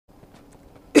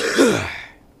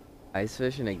Ice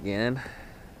fishing again,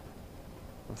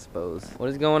 I suppose. What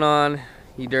is going on,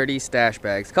 you dirty stash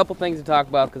bags? Couple things to talk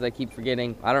about because I keep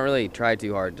forgetting. I don't really try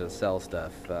too hard to sell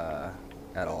stuff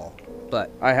at all. But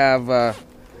I have a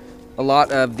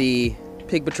lot of the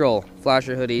Pig Patrol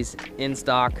flasher hoodies in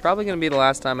stock. Probably gonna be the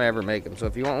last time I ever make them. So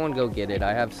if you want one, go get it.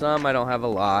 I have some, I don't have a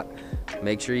lot.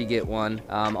 Make sure you get one.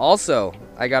 Also,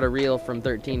 I got a reel from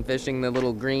 13 Fishing, the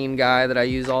little green guy that I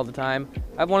use all the time.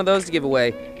 I have one of those to give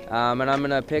away. And I'm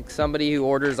gonna pick somebody who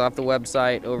orders off the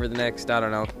website over the next, I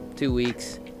don't know, 2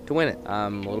 weeks to win it.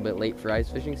 I'm a little bit late for ice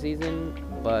fishing season,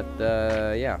 but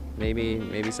yeah,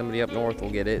 maybe somebody up north will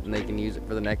get it and they can use it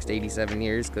for the next 87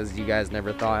 years because you guys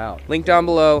never thaw out. Link down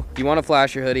below. If you want a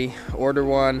flasher hoodie, order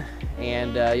one,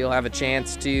 and you'll have a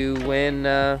chance to win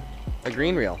a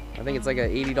green reel. I think it's like a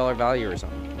 $80 value or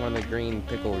something. One of the green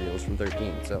pickle reels from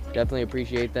 13. So definitely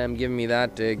appreciate them giving me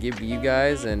that to give to you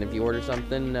guys. And if you order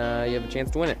something, you have a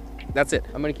chance to win it. That's it.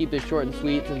 I'm gonna keep this short and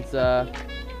sweet since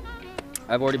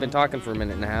I've already been talking for a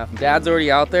minute and a half. Dad's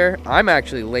already out there. I'm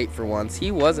actually late for once.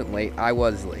 He wasn't late, I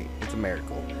was late. It's a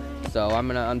miracle. So I'm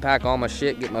gonna unpack all my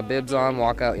shit, get my bibs on,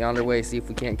 walk out yonder way, see if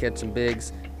we can't catch some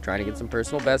bigs. Trying to get some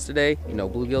personal bests today. You know,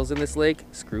 bluegills in this lake.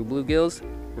 Screw bluegills.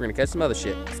 We're gonna catch some other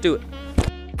shit. Let's do it.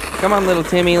 Come on, little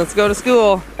Timmy, let's go to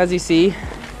school. As you see,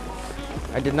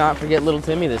 I did not forget little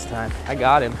Timmy this time. I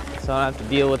got him, so I don't have to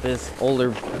deal with his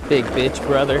older big bitch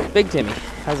brother. Big Timmy.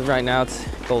 As of right now, it's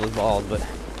cold as balls, but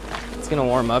it's gonna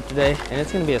warm up today, and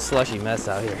it's gonna be a slushy mess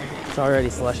out here. It's already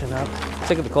slushing up. I'm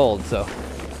sick of the cold, so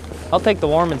I'll take the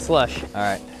warm and slush. All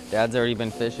right, Dad's already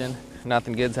been fishing.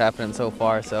 Nothing good's happening so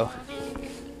far, so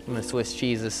I'm gonna Swiss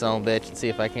cheese this son of a bitch and see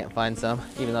if I can't find some,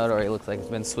 even though it already looks like it's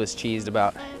been Swiss cheesed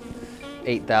about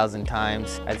 8,000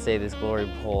 times. I'd say this glory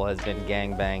hole has been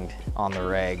gang banged on the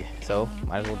reg, so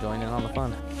might as well join in on the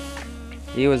fun.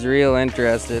 He was real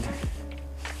interested.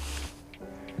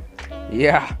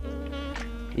 Yeah,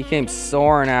 he came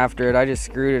soaring after it. I just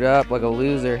screwed it up like a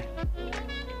loser.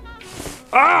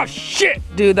 Oh shit!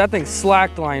 Dude, that thing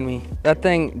slacklined me. That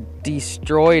thing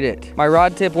destroyed it. My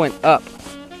rod tip went up.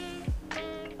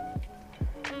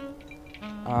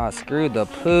 Ah, screwed the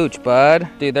pooch, bud.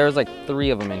 Dude, there was like 3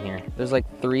 of them in here. There's like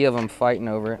 3 of them fighting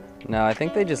over it. No, I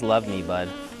think they just love me, bud.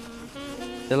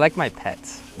 They're like my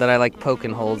pets that I like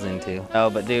poking holes into. Oh,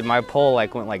 but dude, my pole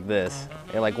like went like this.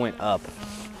 It like went up.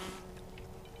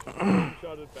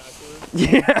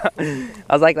 Yeah.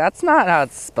 I was like, that's not how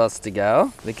it's supposed to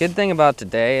go. The good thing about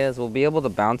today is we'll be able to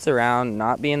bounce around,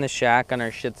 not be in the shack, and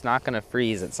our shit's not gonna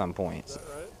freeze at some point. Is that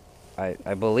right?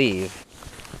 I believe.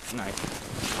 Nice.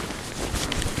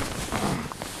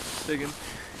 Digging.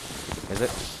 Is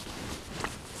it?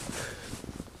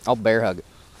 I'll bear hug it.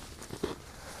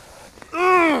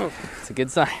 It's a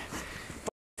good sign.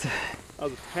 That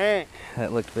was a tank.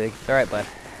 That looked big. All right, bud.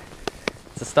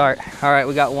 It's a start. All right,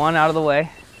 we got 1 out of the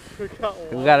way. We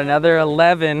got another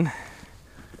 11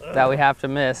 that we have to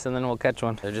miss, and then we'll catch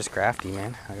one. They're just crafty,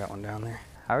 man. I got one down there.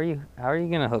 How are you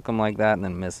gonna hook them like that and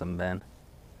then miss them, Ben?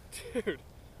 Dude.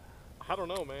 I don't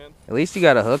know, man. At least you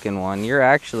got a hook in one. You're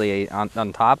actually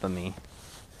on top of me.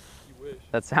 You wish.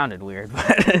 That sounded weird,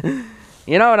 but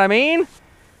you know what I mean?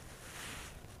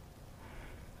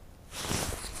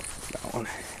 Got one.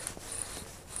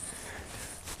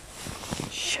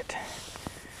 Shit.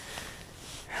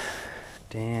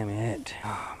 Damn it.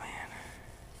 Oh, man.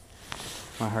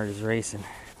 My heart is racing.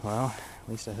 Well, at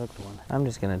least I hooked one. I'm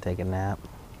just gonna take a nap.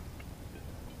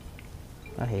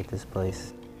 I hate this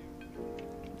place.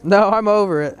 No, I'm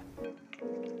over it.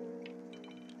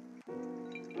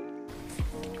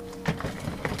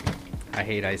 I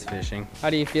hate ice fishing. How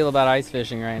do you feel about ice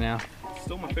fishing right now?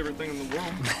 Still my favorite thing in the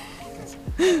world.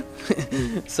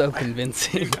 So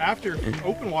convincing. Dude, after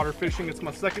open water fishing, it's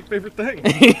my second favorite thing.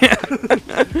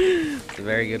 It's a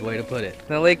very good way to put it.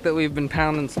 The lake that we've been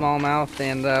pounding smallmouth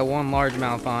and one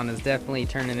largemouth on is definitely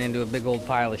turning into a big old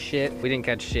pile of shit. We didn't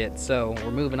catch shit, so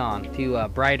we're moving on to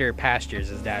brighter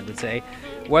pastures, as Dad would say.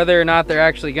 Whether or not they're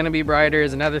actually gonna be brighter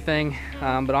is another thing,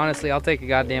 but honestly, I'll take a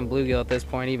goddamn bluegill at this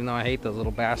point, even though I hate those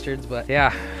little bastards. But yeah,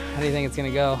 how do you think it's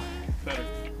gonna go? Better.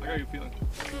 I got a good feeling.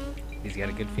 He's got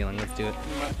a good feeling. Let's do it.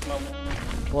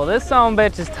 Well, this son of a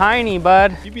bitch is tiny,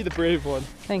 bud. You be the brave one.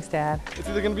 Thanks, Dad. It's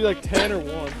either gonna be like 10 or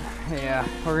 1. Yeah,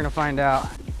 we're gonna find out.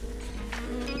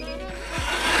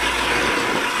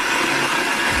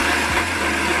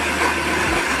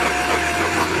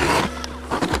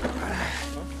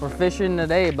 We're fishing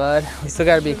today, bud. We still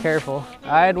gotta be careful.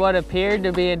 I had what appeared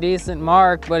to be a decent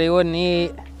mark, but he wouldn't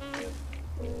eat.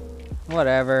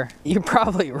 Whatever. You're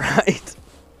probably right.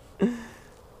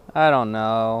 I don't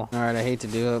know. All right, I hate to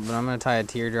do it, but I'm gonna tie a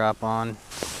teardrop on.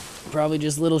 Probably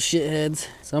just little shitheads.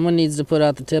 Someone needs to put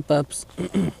out the tip-ups.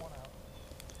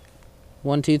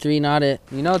 1, 2, 3, not it.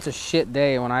 You know it's a shit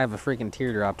day when I have a freaking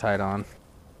teardrop tied on.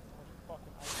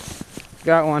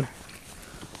 Got one.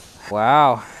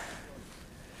 Wow.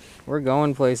 We're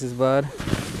going places, bud.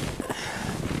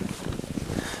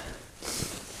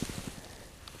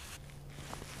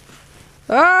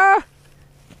 Ah!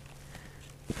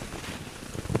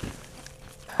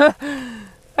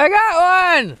 I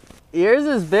got one! Yours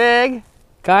is big.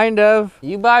 Kind of.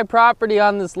 You buy property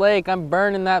on this lake, I'm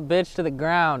burning that bitch to the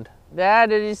ground. Dad,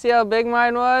 did you see how big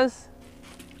mine was?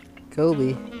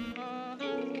 Kobe.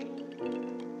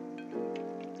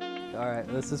 All right,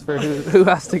 this is for who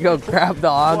has to go grab the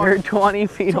auger 20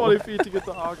 feet 20 away. feet to get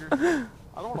the auger. I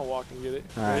don't want to walk and get it.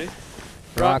 All right. Ready?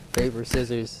 Rock, paper,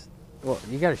 scissors. Well,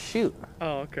 you gotta shoot.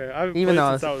 Oh, okay. I've Even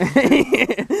though since I was a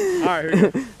kid. All right,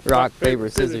 here we go. Rock, paper,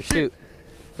 scissors, shoot.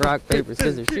 Rock, paper,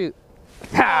 scissors, shoot.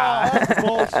 Oh, that's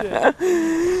bullshit.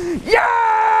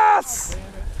 Yes!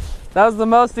 That was the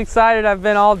most excited I've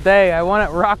been all day. I won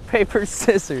at rock, paper,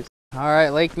 scissors. All right,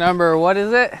 lake number, what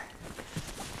is it? This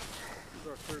is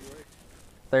our third lake.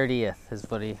 30th is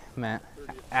what he meant.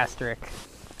 30th. Asterisk.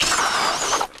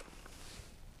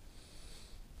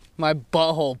 My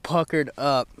butthole puckered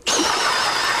up.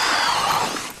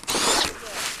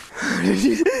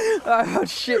 I about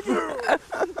shit.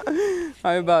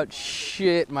 I about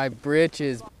shit my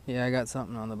britches. Yeah, I got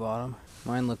something on the bottom.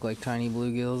 Mine look like tiny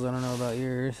bluegills. I don't know about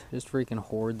yours. Just freaking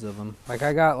hordes of them. Like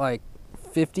I got like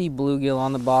 50 bluegill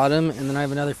on the bottom, and then I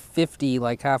have another 50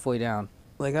 like halfway down.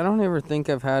 Like I don't ever think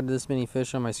I've had this many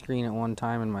fish on my screen at one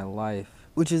time in my life,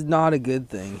 which is not a good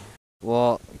thing.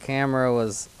 Well, camera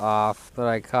was off, but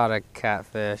I caught a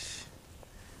catfish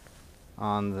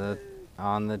on the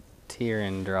tear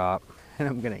and drop, and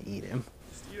I'm gonna eat him.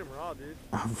 Just eat them raw, dude.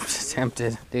 I'm just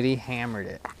tempted. Dude, he hammered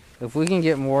it. If we can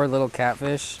get more little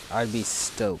catfish, I'd be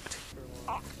stoked.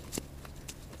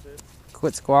 That's it.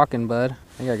 Quit squawking, bud. I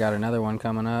think I got another one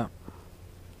coming up.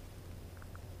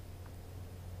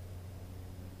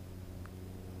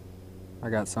 I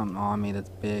got something on me that's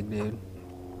big, dude.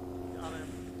 Got him.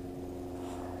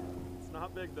 It's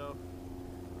not big though.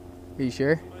 Are you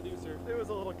sure? I do, sir. It was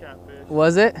a little catfish.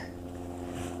 Was it?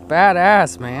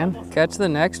 Badass, man. Catch the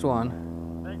next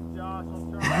one. Thanks, Josh.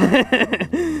 I'll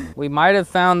try. We might have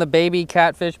found the baby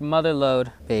catfish mother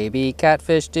load. Baby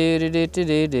catfish do do do do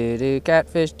do do do.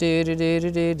 Catfish do do do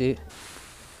do do do.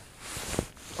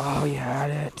 Oh, you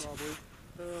had it.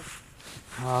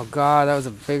 Oh God, that was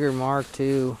a bigger mark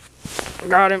too.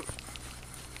 Got him.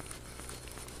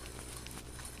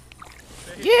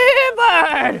 Yeah,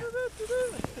 bud.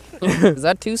 Is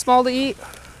that too small to eat?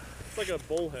 It's like a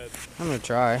bullhead. I'm gonna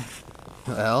try.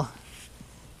 Well,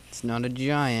 it's not a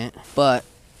giant, but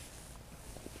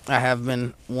I have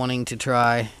been wanting to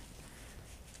try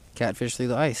catfish through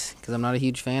the ice because I'm not a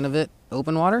huge fan of it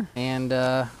open water. And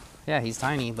yeah, he's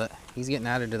tiny, but he's getting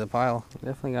added to the pile.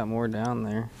 Definitely got more down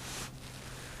there.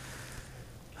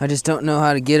 I just don't know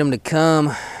how to get him to come.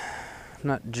 I'm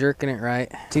not jerking it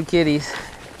right. 2 kitties.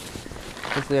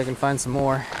 Hopefully I can find some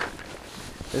more.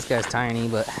 This guy's tiny,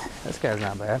 but this guy's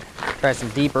not bad. Try some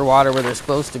deeper water where they're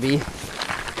supposed to be.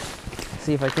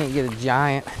 See if I can't get a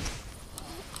giant.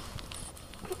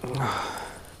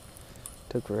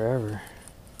 Took forever.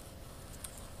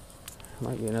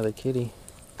 Might be another kitty.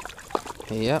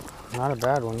 Yep, not a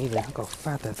bad one either. Look how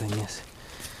fat that thing is.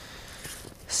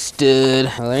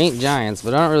 Stud. Well, they ain't giants,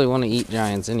 but I don't really want to eat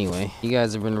giants anyway. You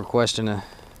guys have been requesting a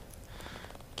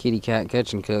kitty cat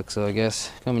catch and cook, so I guess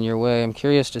coming your way. I'm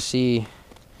curious to see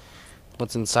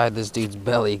what's inside this dude's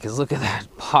belly, because look at that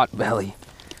pot belly.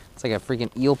 It's like a freaking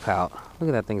eel pout. Look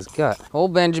at that thing's gut.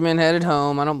 Old Benjamin headed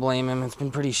home. I don't blame him. It's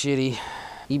been pretty shitty.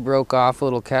 He broke off a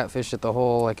little catfish at the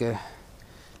hole like a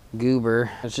goober.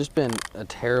 It's just been a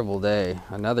terrible day.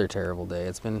 Another terrible day.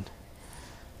 It's been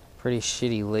pretty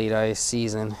shitty late ice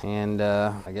season, and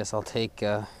I guess I'll take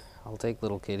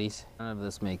little kitties. None of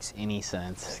this makes any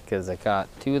sense because I caught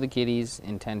 2 of the kitties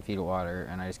in 10 feet of water,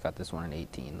 and I just caught this one in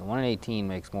 18. The one in 18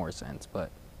 makes more sense, but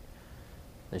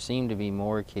there seem to be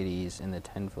more kitties in the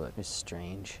 10 foot. It's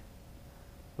strange.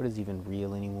 What is even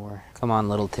real anymore? Come on,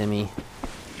 little Timmy.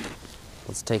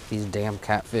 Let's take these damn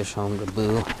catfish home to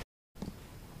Boo.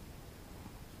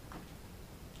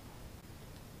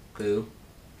 Boo,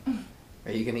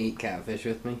 are you gonna eat catfish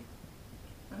with me?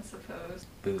 I suppose.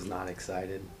 Boo's not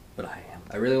excited, but I am.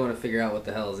 I really want to figure out what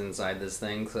the hell is inside this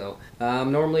thing, so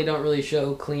normally don't really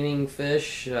show cleaning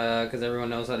fish because everyone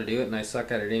knows how to do it, and I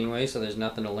suck at it anyway, so there's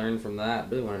nothing to learn from that. I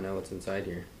really want to know what's inside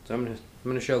here. So I'm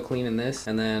gonna show cleaning this,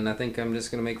 and then I think I'm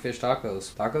just gonna make fish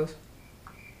tacos. Tacos?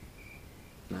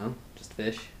 No, just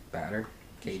fish, batter.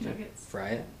 Cajun. Nuggets. Fry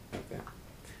it? Okay.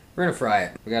 We're gonna fry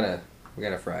it. We gotta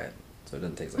fry it so it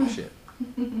doesn't taste like shit.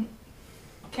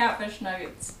 Catfish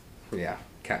nuggets. Yeah,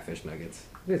 catfish nuggets.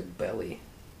 Look at his belly.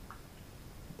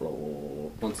 Blah.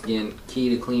 Once again, key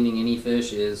to cleaning any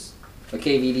fish is a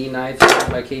KVD knife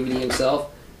by KVD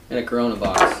himself and a Corona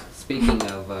box. Speaking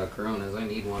of Coronas, I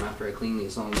need one after I clean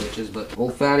these some bitches, but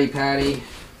old fatty patty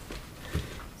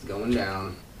is going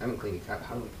down. I haven't cleaned a cat.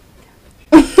 How do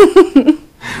I?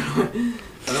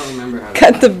 I don't remember how to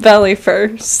Cut the belly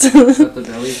first. cut the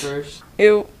belly first.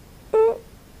 Ew.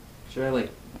 Should I like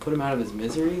put him out of his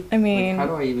misery? I mean, like,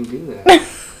 how do I even do that?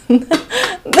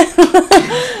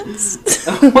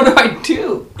 What do I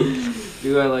do?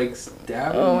 Do I like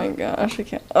stab him? Oh my gosh, I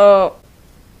can't. Oh.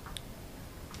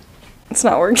 It's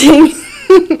not working.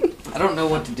 I don't know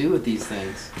what to do with these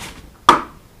things. Oh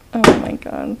my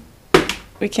god.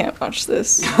 We can't watch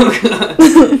this.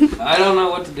 I don't know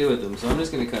what to do with them, so I'm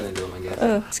just gonna cut into them, I guess.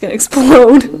 It's gonna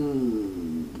explode.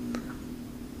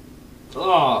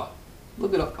 Oh,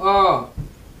 look at it. Oh,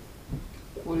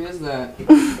 what is that?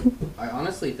 I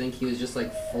honestly think he was just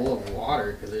like full of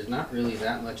water because there's not really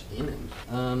that much in him.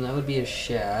 That would be a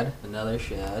shad, another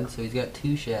shad. So he's got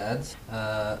 2 shads,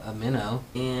 a minnow,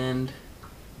 and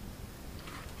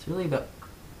it's really about.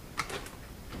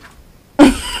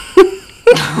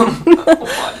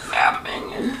 What is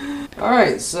happening?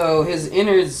 Alright, so his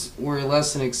innards were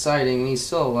less than exciting and he's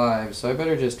still alive, so I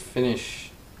better just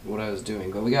finish what I was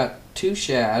doing. But we got 2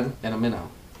 shad and a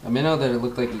minnow. A minnow that it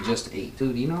looked like he just ate.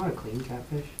 Dude, do you know how to clean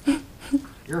catfish?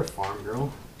 You're a farm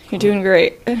girl. You're doing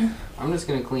great. I'm just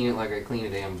gonna clean it like I clean a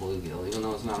damn bluegill, even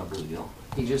though it's not a bluegill.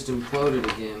 He just imploded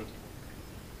again.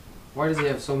 Why does he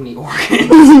have so many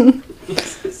organs?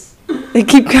 They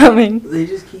keep coming. They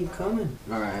just keep coming.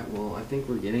 Alright, well, I think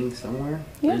we're getting somewhere.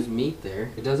 Yeah. There's meat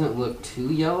there. It doesn't look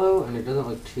too yellow, and it doesn't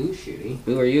look too shooty.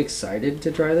 Boo, are you excited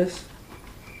to try this?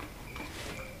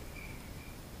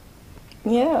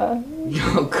 Yeah.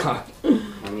 Oh, God.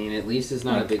 I mean, at least it's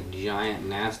not a big, giant,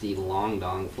 nasty, long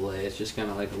dong fillet. It's just kind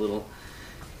of like a little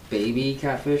baby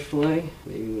catfish fillet.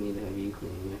 Maybe we need to have you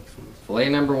clean the next one. Fillet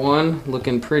number 1,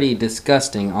 looking pretty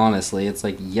disgusting, honestly. It's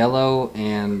like yellow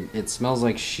and it smells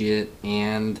like shit.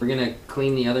 And we're gonna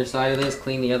clean the other side of this,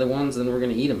 clean the other ones, and then we're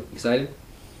gonna eat them. Excited?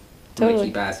 Totally. I'm gonna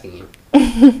keep asking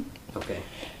you. Okay,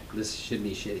 this should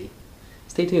be shitty.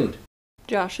 Stay tuned.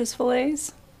 Josh's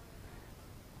fillets.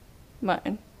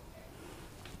 Mine.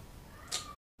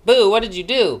 Boo, what did you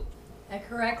do? I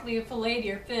correctly filleted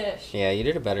your fish. Yeah, you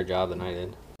did a better job than I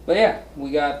did. But yeah,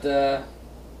 we got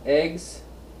eggs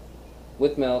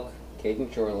with milk,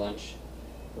 Cajun shore lunch,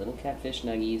 little catfish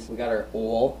nuggies. We got our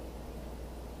oil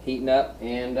heating up,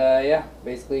 and yeah,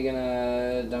 basically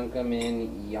gonna dunk them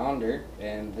in yonder,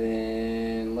 and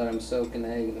then let them soak in the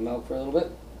egg and the milk for a little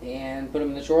bit, and put them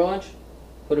in the shore lunch.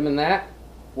 Put them in that.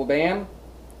 Wha-bam.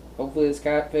 Hopefully this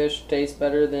catfish tastes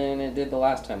better than it did the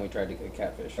last time we tried to cook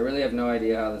catfish. I really have no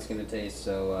idea how that's going to taste,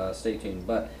 so stay tuned.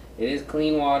 But it is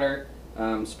clean water,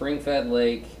 spring-fed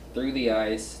lake, through the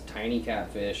ice, tiny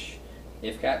catfish.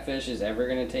 If catfish is ever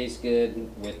going to taste good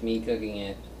with me cooking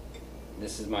it,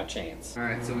 this is my chance.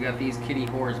 Alright, so we got these kitty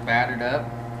whores battered up.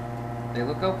 They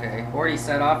look okay. Already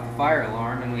set off the fire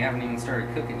alarm and we haven't even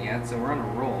started cooking yet, so we're on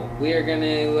a roll. We are going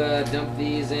to dump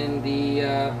these in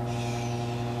the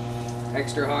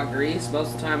extra hot grease.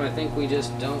 Most of the time I think we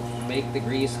just don't make the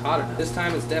grease hot enough. This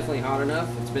time it's definitely hot enough.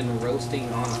 It's been roasting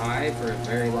on high for a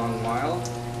very long while,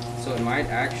 so it might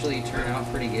actually turn out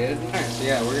pretty good. Alright, so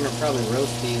yeah, we're gonna probably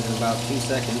roast these in about 2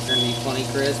 seconds. They're gonna be plenty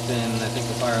crisp, and I think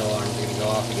the fire alarm's gonna go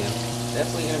off again.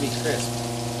 Definitely gonna be crisp.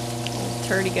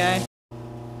 Turdy guy.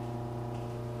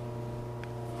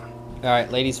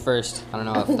 Alright, ladies first. I don't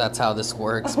know if that's how this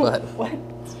works, but What?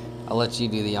 I'll let you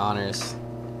do the honors.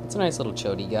 It's a nice little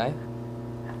chody guy.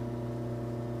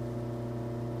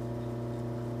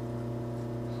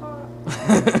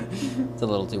 It's a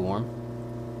little too warm.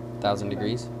 1,000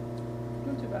 degrees.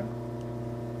 Not too bad.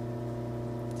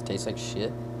 It tastes like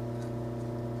shit.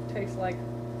 Tastes like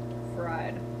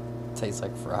fried. Tastes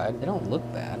like fried. They don't look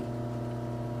bad.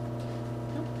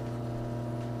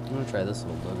 I'm gonna try this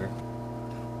little booger.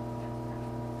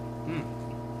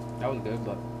 That was good,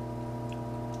 but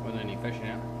wasn't any fish in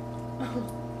it.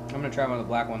 I'm gonna try one of the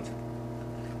black ones.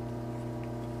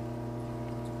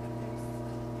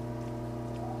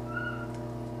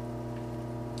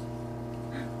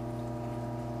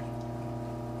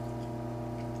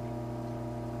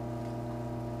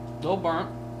 A little burnt,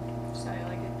 Just how you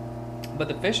like it. but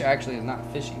the fish actually is not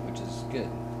fishy, which is good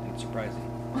and surprising.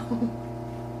 I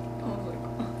was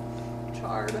like,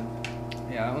 charred.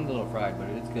 Yeah, that one's a little fried, but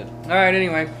it's good. Alright,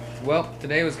 anyway. Well,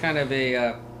 today was kind of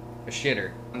a a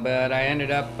shitter. But I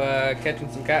ended up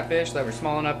catching some catfish that were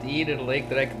small enough to eat at a lake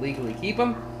that I could legally keep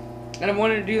them. And I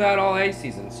wanted to do that all ice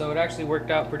season, so it actually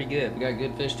worked out pretty good. We got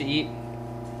good fish to eat.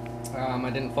 I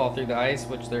didn't fall through the ice,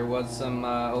 which there was some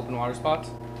open water spots.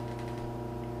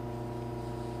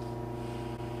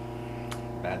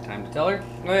 Bad time to tell her.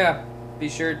 Oh yeah, be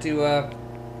sure to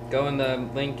go in the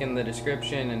link in the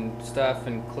description and stuff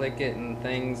and click it and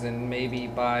things and maybe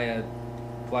buy a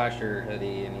flasher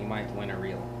hoodie and you might win a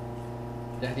reel.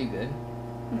 Did I do good?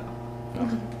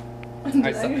 No.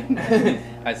 I suck.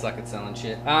 I suck at selling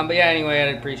shit. But yeah, anyway,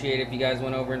 I'd appreciate it if you guys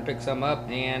went over and picked some up.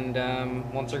 And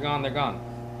once they're gone, they're gone.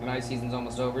 And ice season's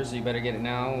almost over, so you better get it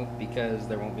now because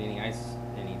there won't be any ice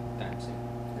anytime soon.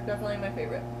 They're definitely my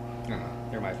favorite.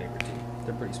 They're my favorite too.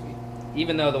 They're pretty sweet.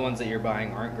 Even though the ones that you're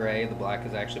buying aren't gray, the black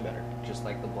is actually better. Just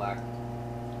like the black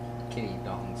kitty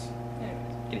dongs.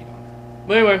 Anyways. Kitty dongs.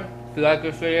 But anyway, if you like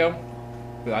this video,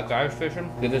 if you like ice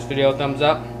fishing, give this video a thumbs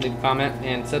up, leave a comment,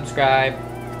 and subscribe.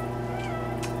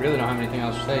 Really don't have anything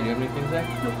else to say. Do you have anything to say?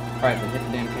 Nope. Alright, then hit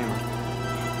the damn camera.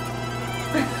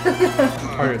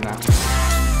 Harder than that.